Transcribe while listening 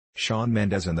Shawn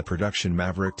Mendes and the production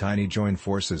maverick Tainy joined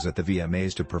forces at the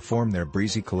VMAs to perform their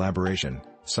breezy collaboration,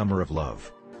 Summer of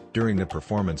Love. During the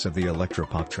performance of the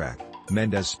electro-pop track,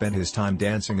 Mendes spent his time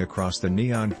dancing across the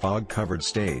neon fog-covered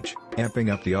stage,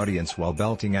 amping up the audience while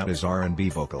belting out his R&B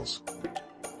vocals.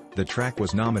 The track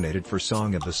was nominated for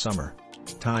Song of the Summer.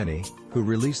 Tainy, who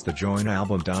released the joint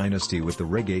album Dynasty with the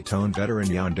reggaeton veteran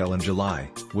Yandel in July,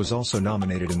 was also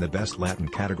nominated in the Best Latin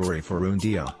category for Un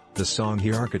Dia, the song he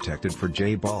architected for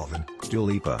J Balvin,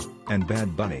 Lipa, and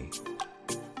Bad Bunny.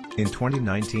 In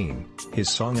 2019, his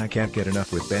song I Can't Get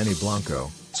Enough with Benny Blanco,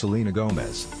 Selena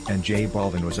Gomez, and J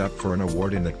Balvin was up for an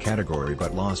award in that category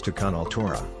but lost to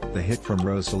Altura, the hit from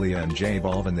Rosalía and J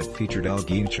Balvin that featured El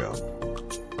Guincho.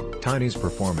 Tainy's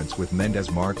performance with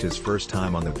Mendes marked his first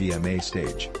time on the VMA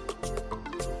stage.